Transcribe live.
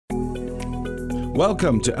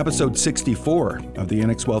Welcome to episode 64 of the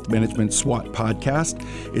NX Wealth Management SWOT podcast.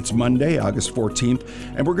 It's Monday, August 14th,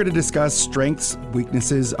 and we're going to discuss strengths,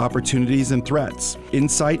 weaknesses, opportunities, and threats.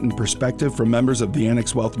 Insight and perspective from members of the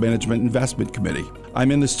NX Wealth Management Investment Committee.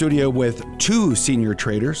 I'm in the studio with two senior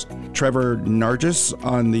traders, Trevor Nargis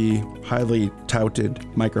on the highly touted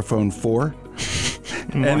microphone 4.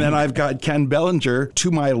 And then I've got Ken Bellinger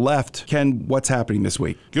to my left. Ken, what's happening this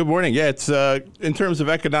week? Good morning. Yeah, it's in terms of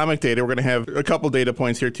economic data, we're going to have a couple data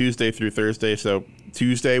points here Tuesday through Thursday. So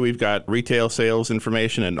Tuesday, we've got retail sales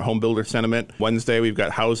information and home builder sentiment. Wednesday, we've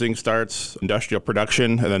got housing starts, industrial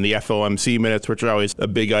production, and then the FOMC minutes, which are always a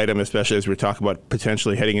big item, especially as we talk about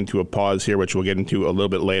potentially heading into a pause here, which we'll get into a little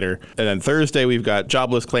bit later. And then Thursday, we've got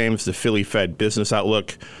jobless claims, the Philly Fed business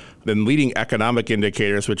outlook. Then leading economic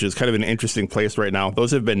indicators, which is kind of an interesting place right now.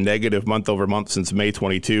 Those have been negative month over month since May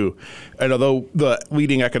 22. And although the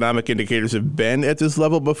leading economic indicators have been at this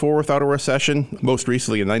level before without a recession, most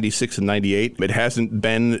recently in 96 and 98, it hasn't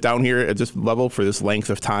been down here at this level for this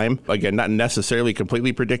length of time. Again, not necessarily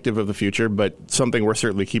completely predictive of the future, but something we're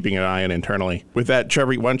certainly keeping an eye on internally. With that,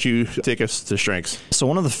 Trevor, why don't you take us to strengths? So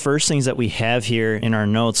one of the first things that we have here in our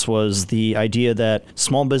notes was the idea that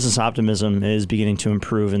small business optimism is beginning to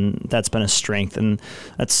improve, and that's been a strength. And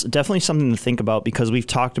that's definitely something to think about because we've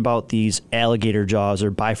talked about these alligator jaws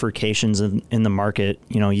or bifurcations in the market,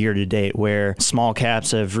 year to date, where small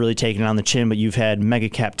caps have really taken it on the chin, but you've had mega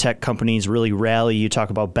cap tech companies really rally. You talk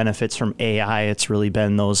about benefits from AI. It's really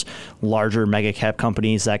been those larger mega cap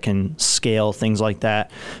companies that can scale things like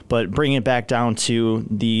that. But bring it back down to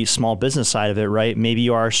the small business side of it, right? Maybe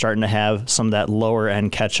you are starting to have some of that lower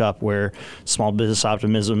end catch up where small business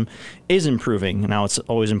optimism is improving. Now, it's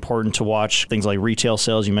always important to watch things like retail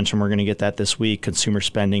sales. You mentioned we're going to get that this week, consumer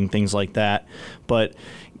spending, things like that. But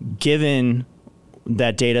given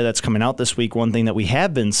that data that's coming out this week, one thing that we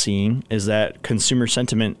have been seeing is that consumer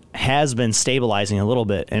sentiment has been stabilizing a little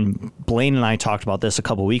bit. And Blaine and I talked about this a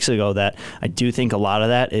couple of weeks ago, that I do think a lot of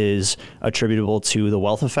that is attributable to the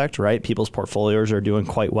wealth effect, right? People's portfolios are doing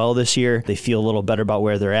quite well this year. They feel a little better about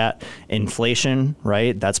where they're at. Inflation,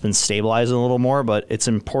 right? That's been stabilizing a little more, but it's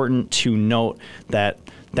important to note that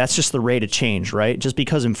that's just the rate of change, right? Just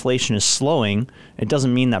because inflation is slowing, it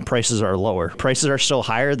doesn't mean that prices are lower. Prices are still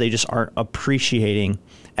higher. They just aren't appreciating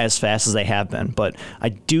as fast as they have been. But I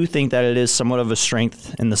do think that it is somewhat of a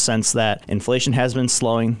strength in the sense that inflation has been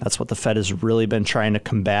slowing. That's what the Fed has really been trying to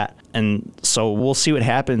combat. And so we'll see what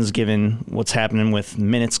happens given what's happening with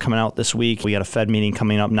minutes coming out this week. We got a Fed meeting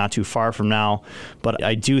coming up not too far from now. But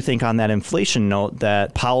I do think on that inflation note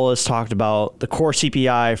that Powell has talked about the core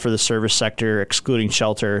CPI for the service sector, excluding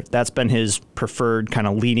shelter. That's been his preferred kind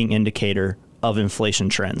of leading indicator of inflation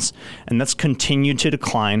trends. And that's continued to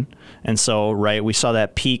decline. And so, right, we saw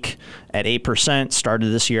that peak at 8%,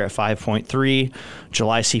 started this year at 5.3.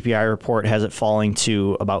 July CPI report has it falling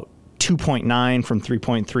to about 2.9 from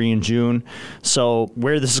 3.3 in June. So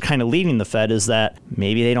where this is kind of leading the Fed is that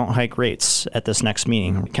maybe they don't hike rates at this next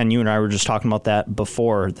meeting. Ken, you and I were just talking about that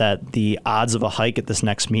before, that the odds of a hike at this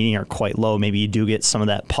next meeting are quite low. Maybe you do get some of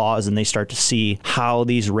that pause and they start to see how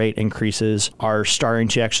these rate increases are starting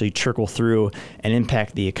to actually trickle through and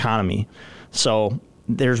impact the economy. So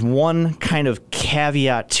there's one kind of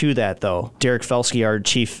caveat to that, though. Derek Felsky, our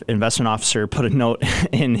chief investment officer, put a note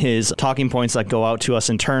in his talking points that go out to us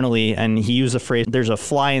internally, and he used the phrase, there's a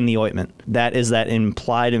fly in the ointment. That is that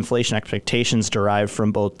implied inflation expectations derived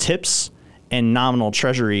from both tips and nominal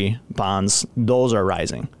treasury bonds, those are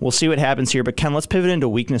rising. We'll see what happens here, but Ken, let's pivot into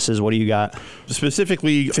weaknesses. What do you got?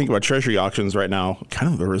 Specifically, think about treasury auctions right now.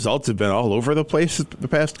 Kind of the results have been all over the place the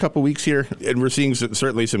past couple weeks here, and we're seeing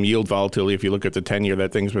certainly some yield volatility. If you look at the 10-year,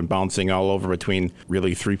 that thing's been bouncing all over between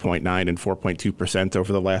really 3.9 and 4.2%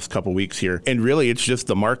 over the last couple weeks here. And really, it's just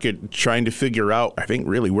the market trying to figure out, I think,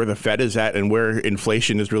 really where the Fed is at and where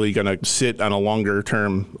inflation is really going to sit on a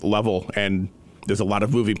longer-term level. And there's a lot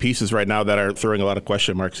of moving pieces right now that are throwing a lot of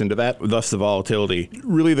question marks into that, thus the volatility.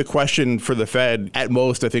 Really the question for the Fed, at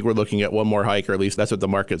most, I think we're looking at one more hike, or at least that's what the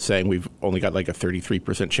market's saying. We've only got like a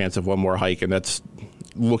 33% chance of one more hike, and that's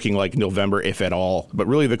looking like November, if at all. But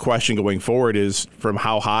really the question going forward is from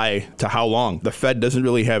how high to how long. The Fed doesn't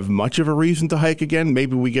really have much of a reason to hike again.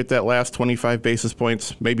 Maybe we get that last 25 basis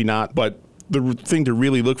points, maybe not. But the thing to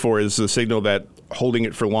really look for is the signal that holding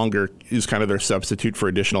it for longer is kind of their substitute for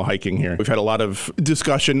additional hiking here. We've had a lot of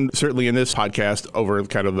discussion, certainly in this podcast, over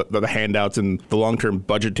kind of the handouts and the long-term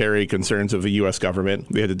budgetary concerns of the U.S. government.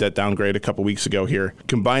 We had a debt downgrade a couple weeks ago here.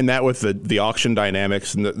 Combine that with the auction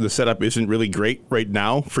dynamics, and the setup isn't really great right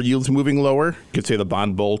now for yields moving lower. You could say the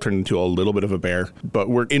bond bull turned into a little bit of a bear, but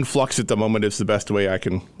we're in flux at the moment is the best way I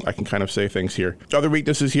can kind of say things here. Other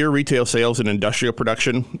weaknesses here, retail sales and industrial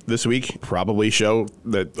production this week probably show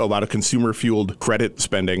that a lot of consumer-fueled credit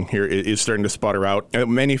spending here is starting to sputter out.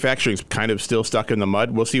 Manufacturing's kind of still stuck in the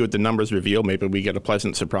mud. We'll see what the numbers reveal. Maybe we get a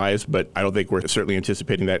pleasant surprise, but I don't think we're certainly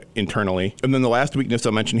anticipating that internally. And then the last weakness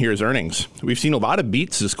I'll mention here is earnings. We've seen a lot of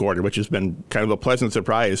beats this quarter, which has been kind of a pleasant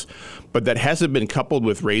surprise, but that hasn't been coupled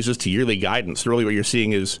with raises to yearly guidance. Really what you're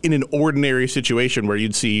seeing is in an ordinary situation where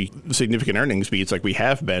you'd see significant earnings beats like we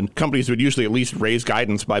have been, companies would usually at least raise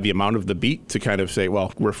guidance by the amount of the beat to kind of say,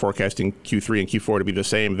 well, we're forecasting Q3 and Q4 to be the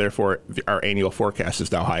same, therefore our annual forecast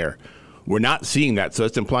is now higher. We're not seeing that, so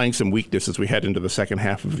it's implying some weakness as we head into the second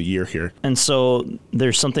half of the year here. And so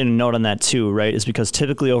there's something to note on that too, right? Is because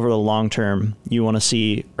typically over the long term, you want to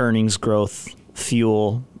see earnings growth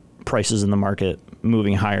fuel prices in the market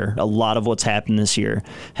moving higher. A lot of what's happened this year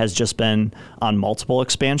has just been on multiple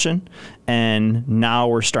expansion, and now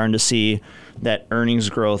we're starting to see that earnings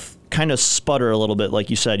growth kind of sputter a little bit.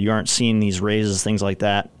 Like you said, you aren't seeing these raises, things like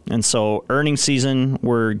that. And so earnings season,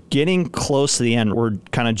 we're getting close to the end. We're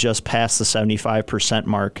kind of just past the 75%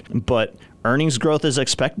 mark, but earnings growth is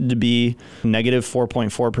expected to be negative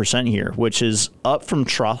 4.4% here, which is up from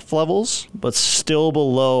trough levels, but still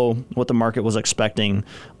below what the market was expecting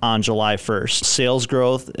on July 1st. Sales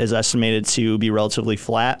growth is estimated to be relatively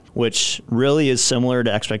flat, which really is similar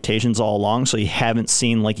to expectations all along. So you haven't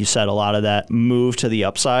seen, like you said, a lot of that move to the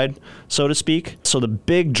upside, so to speak. So the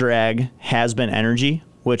big drag has been energy,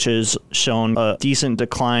 which has shown a decent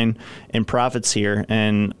decline in profits here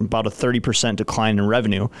and about a 30% decline in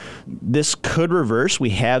revenue. This could reverse.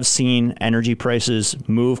 We have seen energy prices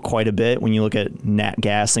move quite a bit when you look at nat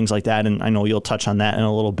gas, things like that, and I know you'll touch on that in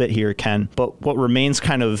a little bit here, Ken. But what remains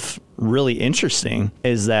kind of really interesting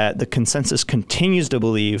is that the consensus continues to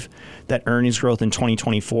believe that earnings growth in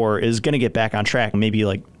 2024 is going to get back on track, maybe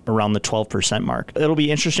like around the 12% mark. It'll be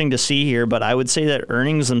interesting to see here, but I would say that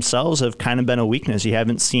earnings themselves have kind of been a weakness. You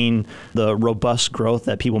haven't seen the robust growth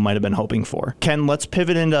that people might have been hoping for. Ken, let's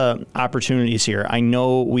pivot into opportunities here. I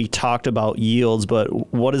know we talked about yields,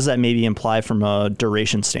 but what does that maybe imply from a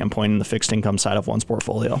duration standpoint in the fixed income side of one's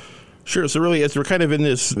portfolio? Sure. So really, as we're kind of in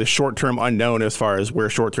this short-term unknown as far as where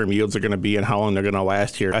short-term yields are going to be and how long they're going to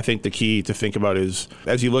last here, I think the key to think about is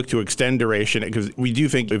as you look to extend duration, because we do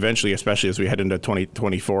think eventually, especially as we head into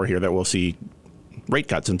 2024 here, that we'll see rate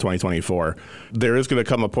cuts in 2024. There is going to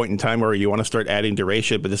come a point in time where you want to start adding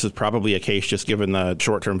duration, but this is probably a case just given the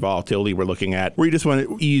short-term volatility we're looking at, where you just want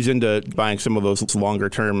to ease into buying some of those longer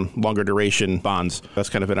duration bonds. That's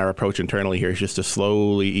kind of been our approach internally here, is just to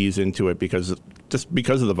slowly ease into it because of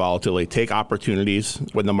the volatility. Take opportunities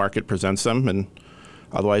when the market presents them, and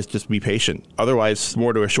otherwise, just be patient. Otherwise,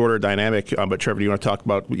 more to a shorter dynamic. But Trevor, do you want to talk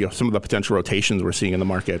about some of the potential rotations we're seeing in the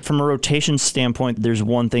market? From a rotation standpoint, there's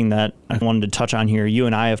one thing that I wanted to touch on here. You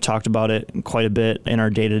and I have talked about it quite a bit in our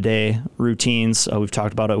day-to-day routines. We've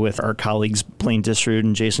talked about it with our colleagues Blaine Disrud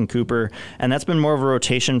and Jason Cooper, and that's been more of a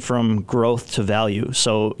rotation from growth to value.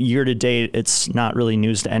 So year to date, it's not really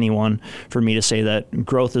news to anyone for me to say that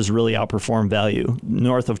growth has really outperformed value,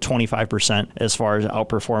 north of 25% as far as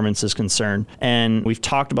outperformance is concerned. And we've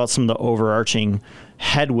talked about some of the overarching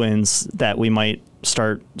headwinds that we might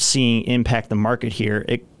start seeing impact the market here.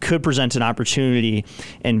 It could present an opportunity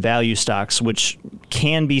in value stocks, which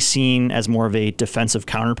can be seen as more of a defensive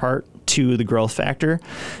counterpart to the growth factor.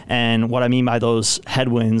 And what I mean by those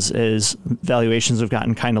headwinds is valuations have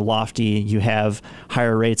gotten kind of lofty. You have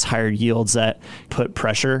higher rates, higher yields that put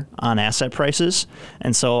pressure on asset prices.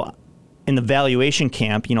 And so in the valuation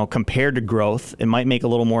camp, compared to growth, it might make a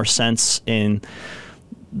little more sense in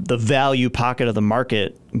the value pocket of the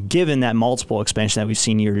market, given that multiple expansion that we've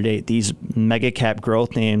seen year to date. These mega cap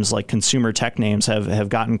growth names like consumer tech names have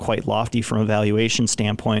gotten quite lofty from a valuation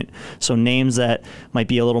standpoint. So names that might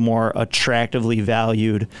be a little more attractively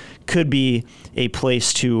valued could be a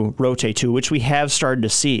place to rotate to, which we have started to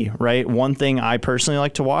see, right? One thing I personally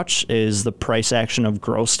like to watch is the price action of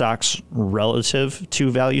growth stocks relative to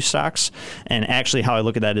value stocks. And actually how I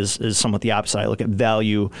look at that is somewhat the opposite. I look at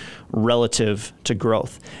value relative to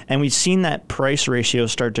growth. And we've seen that price ratio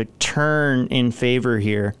start to turn in favor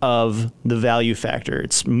here of the value factor.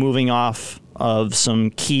 It's moving off of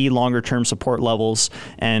some key longer-term support levels,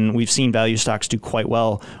 and we've seen value stocks do quite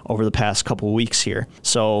well over the past couple of weeks here.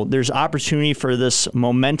 So there's opportunity for this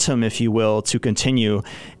momentum, if you will, to continue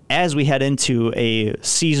as we head into a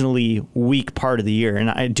seasonally weak part of the year. And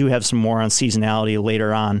I do have some more on seasonality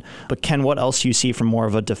later on. But Ken, what else do you see from more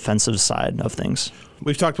of a defensive side of things?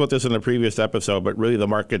 We've talked about this in the previous episode, but really the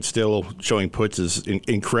market's still showing puts as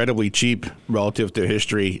incredibly cheap relative to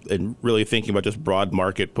history, and really thinking about just broad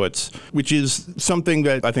market puts, which is something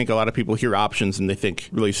that I think a lot of people hear options and they think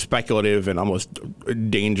really speculative and almost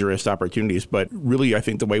dangerous opportunities. But really, I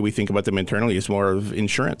think the way we think about them internally is more of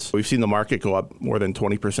insurance. We've seen the market go up more than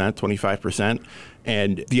 20%, 25%.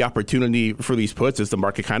 And the opportunity for these puts is the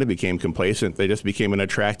market kind of became complacent. They just became an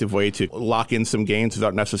attractive way to lock in some gains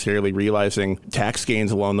without necessarily realizing tax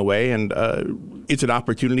gains along the way. And it's an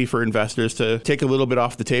opportunity for investors to take a little bit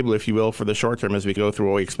off the table, if you will, for the short term as we go through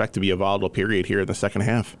what we expect to be a volatile period here in the second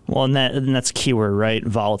half. Well, and that's keyword, right?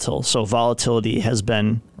 Volatile. So volatility has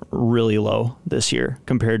been really low this year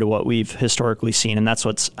compared to what we've historically seen. And that's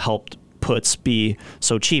what's helped puts be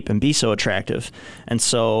so cheap and be so attractive. And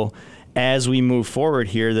so as we move forward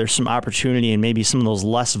here, there's some opportunity in maybe some of those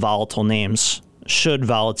less volatile names should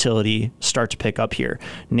volatility start to pick up here.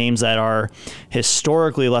 Names that are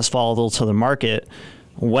historically less volatile to the market,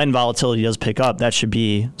 when volatility does pick up, that should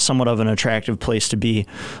be somewhat of an attractive place to be.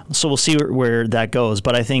 So we'll see where that goes.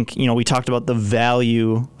 But I think, we talked about the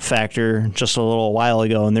value factor just a little while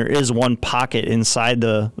ago, and there is one pocket inside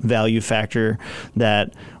the value factor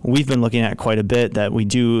that we've been looking at quite a bit that we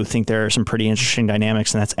do think there are some pretty interesting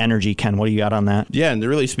dynamics, and that's energy. Ken, what do you got on that? Yeah, and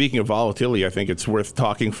really speaking of volatility, I think it's worth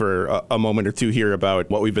talking for a moment or two here about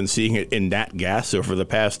what we've been seeing in nat gas over the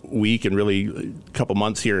past week and really a couple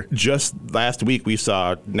months here. Just last week, we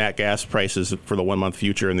saw nat gas prices for the 1 month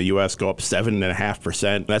future in the U.S. go up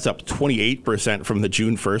 7.5%. That's up 28% from the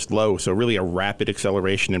June 1st low. So really a rapid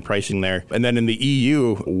acceleration in pricing there. And then in the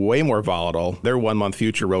EU, way more volatile. Their 1 month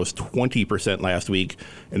future rose 20% last week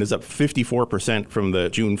and is up 54% from the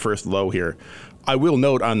June 1st low here. I will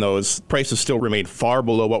note on those, prices still remain far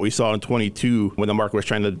below what we saw in 22 when the market was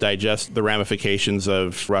trying to digest the ramifications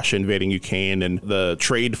of Russia invading Ukraine and the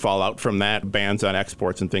trade fallout from that, bans on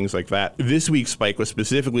exports and things like that. This week's spike was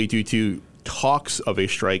specifically due to talks of a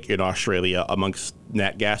strike in Australia amongst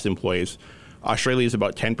nat gas employees. Australia is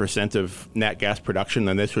about 10% of nat gas production,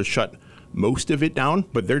 and this was shut most of it down,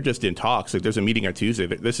 but they're just in talks. Like, there's a meeting on Tuesday.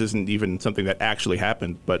 This isn't even something that actually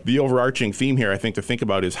happened. But the overarching theme here, I think, to think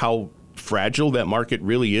about is how fragile that market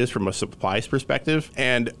really is from a supplies perspective.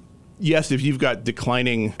 And yes, if you've got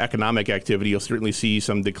declining economic activity, you'll certainly see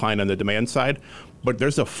some decline on the demand side. But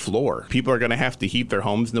there's a floor. People are going to have to heat their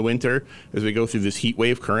homes in the winter as we go through this heat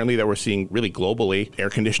wave currently that we're seeing really globally.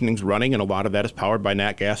 Air conditioning's running, and a lot of that is powered by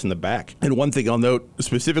nat gas in the back. And one thing I'll note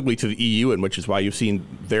specifically to the EU, and which is why you've seen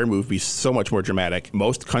their move be so much more dramatic,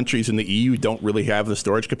 most countries in the EU don't really have the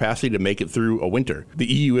storage capacity to make it through a winter. The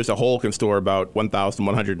EU as a whole can store about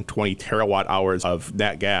 1,120 terawatt hours of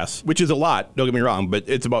nat gas, which is a lot, don't get me wrong, but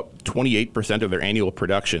it's about 28% of their annual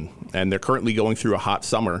production. And they're currently going through a hot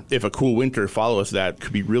summer. If a cool winter follows, that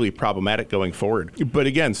could be really problematic going forward. But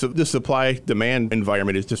again, so the supply-demand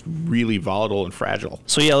environment is just really volatile and fragile.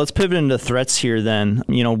 So yeah, let's pivot into threats here then.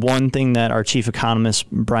 One thing that our chief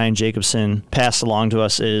economist, Brian Jacobson, passed along to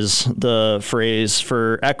us is the phrase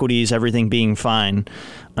for equities, everything being fine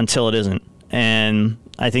until it isn't. And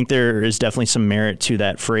I think there is definitely some merit to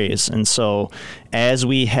that phrase. And so as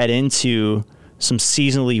we head into some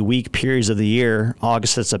seasonally weak periods of the year,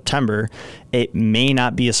 August and September, it may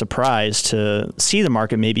not be a surprise to see the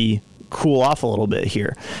market maybe cool off a little bit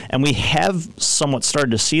here. And we have somewhat started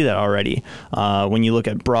to see that already. When you look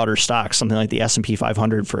at broader stocks, something like the S&P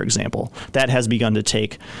 500, for example, that has begun to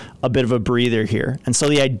take a bit of a breather here. And so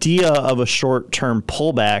the idea of a short-term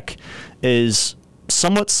pullback is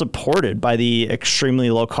somewhat supported by the extremely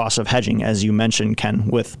low cost of hedging, as you mentioned, Ken,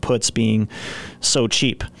 with puts being so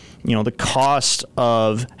cheap. The cost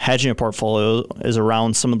of hedging a portfolio is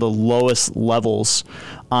around some of the lowest levels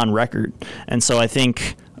on record. And so I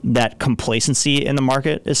think that complacency in the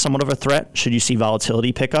market is somewhat of a threat should you see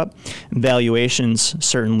volatility pick up. Valuations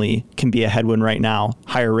certainly can be a headwind right now.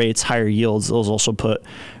 Higher rates, higher yields, those also put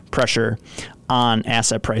pressure on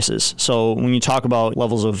asset prices. So when you talk about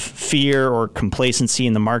levels of fear or complacency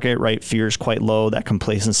in the market, right, fear is quite low, that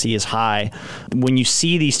complacency is high. When you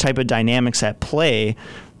see these type of dynamics at play,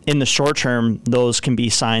 in the short term, those can be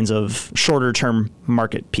signs of shorter term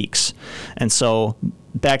market peaks. And so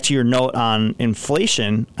back to your note on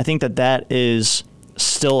inflation, I think that is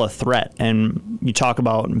still a threat. And you talk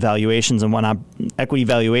about valuations and whatnot. Equity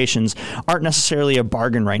valuations aren't necessarily a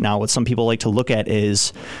bargain right now. What some people like to look at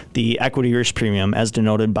is the equity risk premium as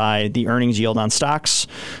denoted by the earnings yield on stocks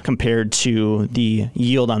compared to the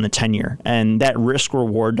yield on the 10-year. And that risk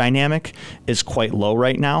reward dynamic is quite low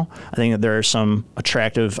right now. I think that there are some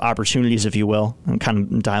attractive opportunities, if you will, and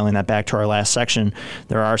kind of dialing that back to our last section.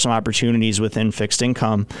 There are some opportunities within fixed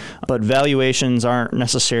income, but valuations aren't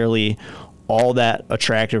necessarily all that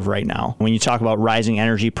attractive right now. When you talk about rising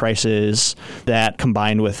energy prices, that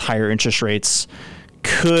combined with higher interest rates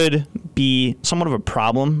could be somewhat of a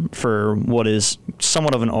problem for what is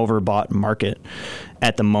somewhat of an overbought market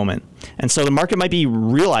at the moment. And so the market might be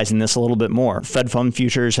realizing this a little bit more. Fed fund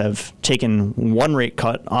futures have taken one rate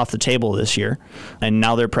cut off the table this year, and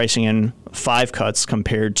now they're pricing in 5 cuts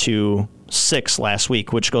compared to 6 last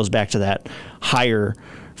week, which goes back to that higher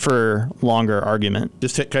for longer argument.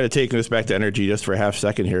 Just kind of taking this back to energy just for a half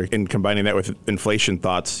second here and combining that with inflation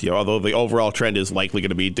thoughts, although the overall trend is likely going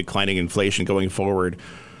to be declining inflation going forward,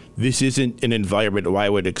 this isn't an environment where I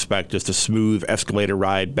would expect just a smooth escalator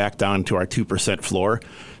ride back down to our 2% floor.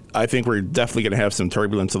 I think we're definitely going to have some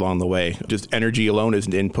turbulence along the way. Just energy alone is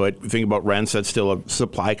an input. Think about rents, that's still a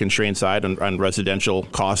supply constrained side on residential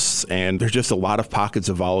costs. And there's just a lot of pockets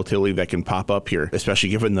of volatility that can pop up here, especially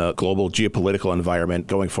given the global geopolitical environment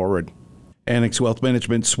going forward. Annex Wealth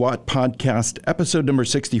Management SWOT Podcast, episode number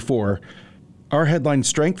 64. Our headline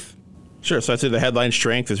strength. Sure. So I'd say the headline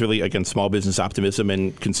strength is really, again, small business optimism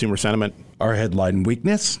and consumer sentiment. Our headline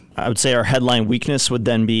weakness? I would say our headline weakness would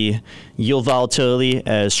then be yield volatility,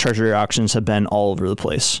 as treasury auctions have been all over the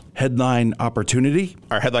place. Headline opportunity?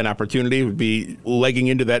 Our headline opportunity would be legging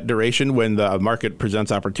into that duration when the market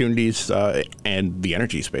presents opportunities and the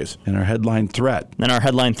energy space. And our headline threat? Then our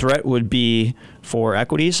headline threat would be for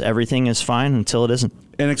equities, everything is fine until it isn't.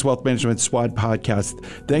 Annex Wealth Management SWOT Podcast.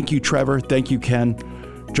 Thank you, Trevor. Thank you, Ken.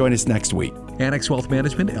 Join us next week. Annex Wealth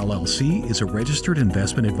Management, LLC is a registered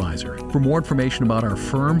investment advisor. For more information about our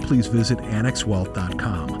firm, please visit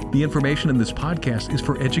annexwealth.com. The information in this podcast is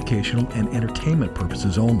for educational and entertainment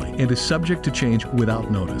purposes only and is subject to change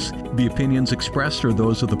without notice. The opinions expressed are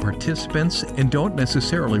those of the participants and don't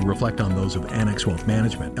necessarily reflect on those of Annex Wealth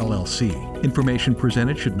Management, LLC. Information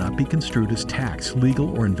presented should not be construed as tax,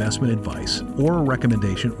 legal, or investment advice, or a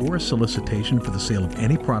recommendation or a solicitation for the sale of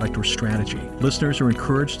any product or strategy. Listeners are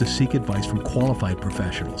encouraged to seek advice from qualified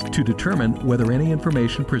professionals to determine whether any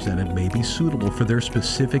information presented may be suitable for their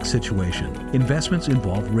specific situation. Investments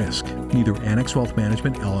involve risk. Neither Annex Wealth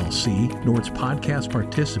Management, LLC, nor its podcast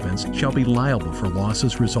participants shall be liable for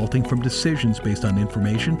losses resulting from decisions based on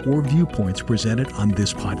information or viewpoints presented on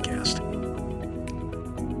this podcast.